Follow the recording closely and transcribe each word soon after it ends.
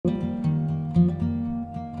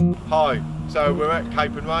Hi, so we're at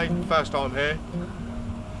Capernwray, first time here.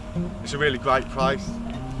 It's a really great place,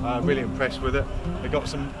 really impressed with it. They've got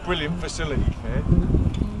some brilliant facilities here.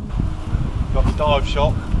 Got the dive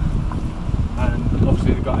shop, and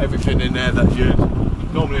obviously they've got everything in there that you'd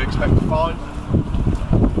normally expect to find.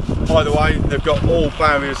 By the way, they've got all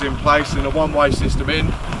barriers in place and a one-way system in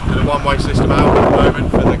and a one-way system out at the moment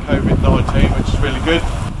for the COVID-19, which is really good.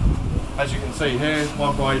 As you can see here,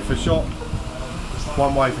 one way for shop,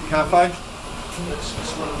 one way for cafe.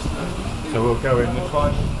 So we'll go in this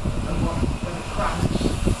way.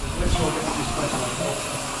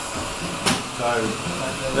 So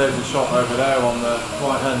there's a shop over there on the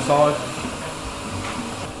right hand side.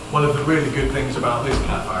 One of the really good things about this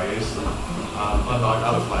cafe is, unlike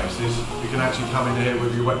other places, you can actually come in here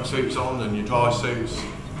with your wetsuits on and your dry suits,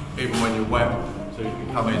 even when you're wet, so you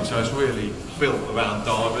can come in. So it's really built around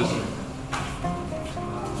divers and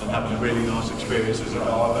having a really nice experience as a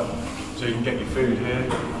diver. So you can get your food here,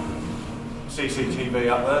 CCTV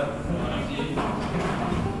up there.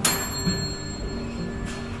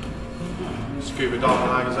 Scuba Diving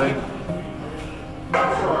magazine.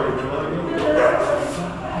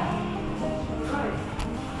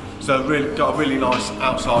 So really got a really nice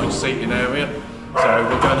outside seating area. So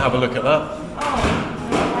we'll go and have a look at that.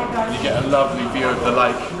 You get a lovely view of the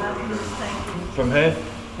lake from here.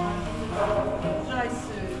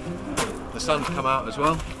 The sun's come out as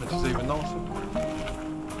well, which is even nicer.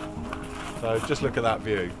 So just look at that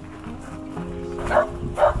view.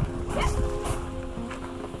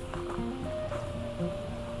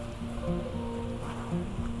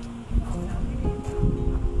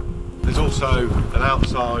 There's also an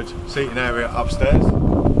outside seating area upstairs, so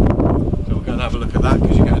we'll go and have a look at that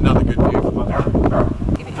because you get another good view from up there.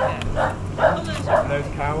 And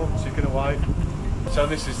there's Carol chicken away. So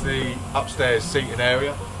this is the upstairs seating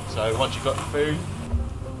area. So once you've got the food,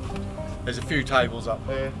 there's a few tables up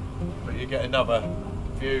here, but you get another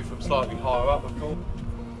view from slightly higher up, of course.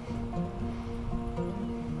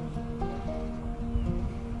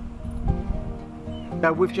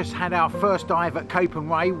 We've just had our first dive at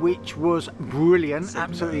Capernwray, which was brilliant,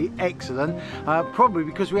 absolutely excellent. Probably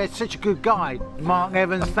because we had such a good guide. Mark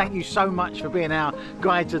Evans, thank you so much for being our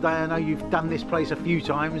guide today. I know you've done this place a few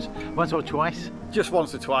times, once or twice. Just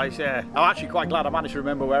once or twice, yeah. I'm actually quite glad I managed to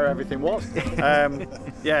remember where everything was.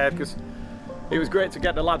 Yeah, because it was great to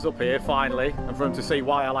get the lads up here finally and for them to see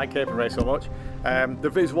why I like Capernwray so much. The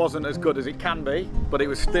viz wasn't as good as it can be, but it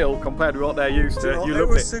was still, compared with what they're used to, you loved it. It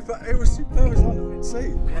was super, it was like the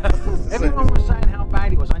sea. Everyone was saying how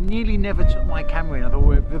bad it was. I nearly never took my camera in. I thought,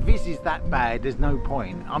 well, if the viz is that bad, there's no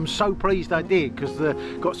point. I'm so pleased I did, because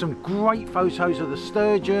got some great photos of the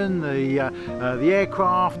Sturgeon, the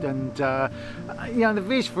aircraft, and you know, the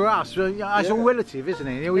viz for us, it's all relative, isn't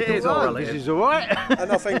it? We thought, all relative. This is all right.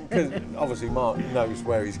 And I think, because obviously Mark knows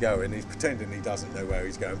where he's going, he's pretending he doesn't know where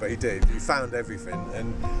he's going, but he did. He found everything,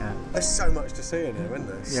 and there's so much to see in here, isn't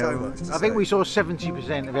there? So much to see. I think we saw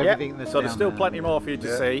 70% of everything that's so there's still plenty more for you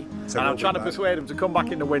to see. So and I'm trying to persuade them to come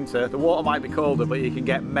back in the winter. The water might be colder, but you can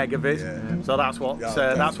get mega viz. So that's what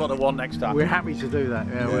they want next time. We're happy to do that.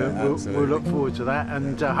 We'll look forward to that,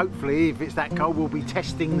 and hopefully, if it's that cold, we'll be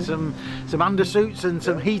testing some undersuits and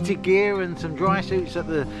some heated gear and some dry suits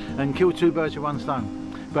and kill two birds with one stone.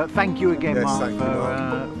 But thank you again, Mark,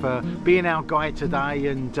 for being our guide today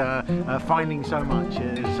and finding so much.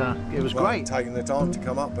 It was great. Taking the time to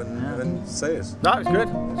come up and see us. That was good.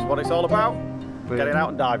 That's what it's all about. Getting out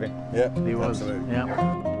and diving. Yeah, he was. Absolutely. Yeah.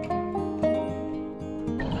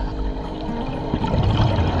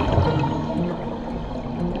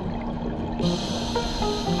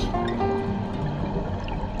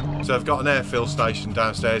 So I've got an airfill station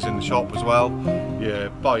downstairs in the shop as well.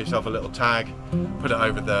 You buy yourself a little tag, put it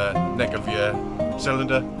over the neck of your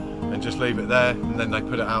cylinder and just leave it there, and then they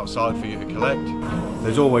put it outside for you to collect.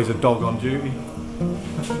 There's always a dog on duty.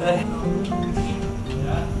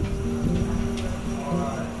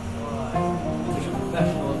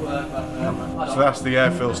 So that's the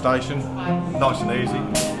airfill station, nice and easy.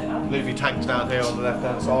 Leave your tanks down here on the left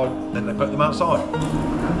hand side, then they put them outside.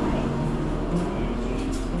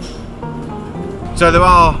 So there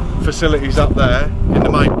are facilities up there in the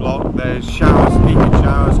main block. There's showers, heated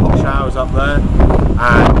showers, hot showers up there,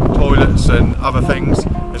 and toilets and other things.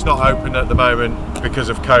 It's not open at the moment because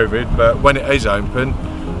of COVID, but when it is open,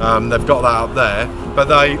 they've got that up there. But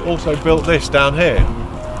they also built this down here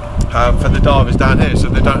for the divers down here, so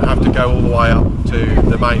they don't have to go all the way up to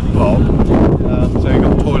the main block. So you've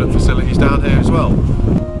got toilet facilities down here as well.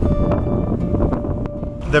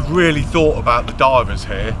 They've really thought about the divers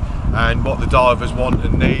here. and what the divers want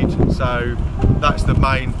and need. So that's the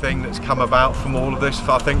main thing that's come about from all of this.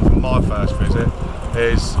 I think from my first visit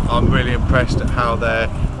is I'm really impressed at how they're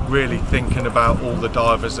really thinking about all the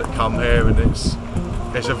divers that come here, and it's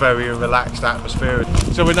a very relaxed atmosphere.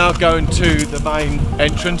 So we're now going to the main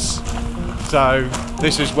entrance. So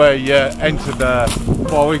this is where you enter the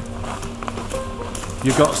quarry.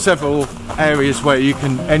 You've got several areas where you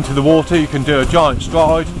can enter the water. You can do a giant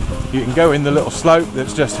stride, you can go in the little slope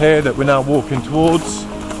that's just here that we're now walking towards,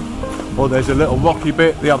 or there's a little rocky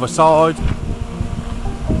bit the other side.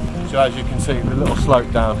 So as you can see, the little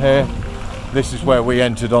slope down here, this is where we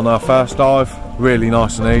entered on our first dive. Really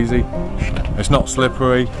nice and easy, it's not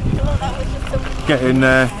slippery. Get in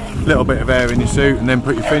there, a little bit of air in your suit, and then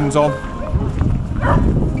put your fins on.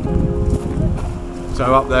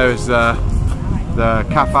 So up there is the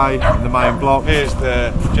cafe in the main block. Here's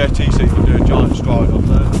the jetty, so you can do a giant stride on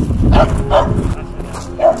there.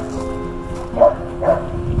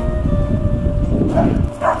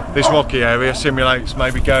 This rocky area simulates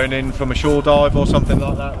maybe going in from a shore dive or something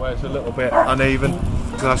like that, where it's a little bit uneven.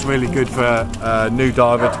 So that's really good for a new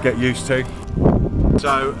diver to get used to.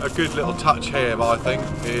 So a good little touch here, I think,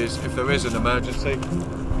 is if there is an emergency,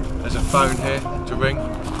 there's a phone here to ring.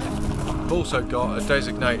 We've also got a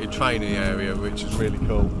designated training area, which is really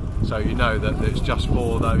cool. So you know that it's just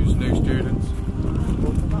for those new students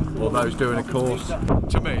or those doing a course.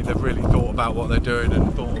 To me, they've really thought about what they're doing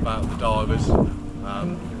and thought about the divers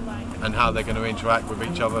and how they're going to interact with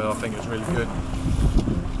each other. I think it's really good.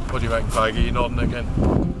 What do you reckon, Craig? Are you nodding again?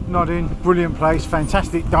 Nodding. Brilliant place,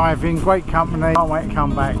 fantastic diving, great company. Can't wait to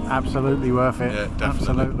come back. Absolutely worth it. Yeah,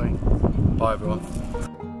 definitely. Absolutely. Bye everyone.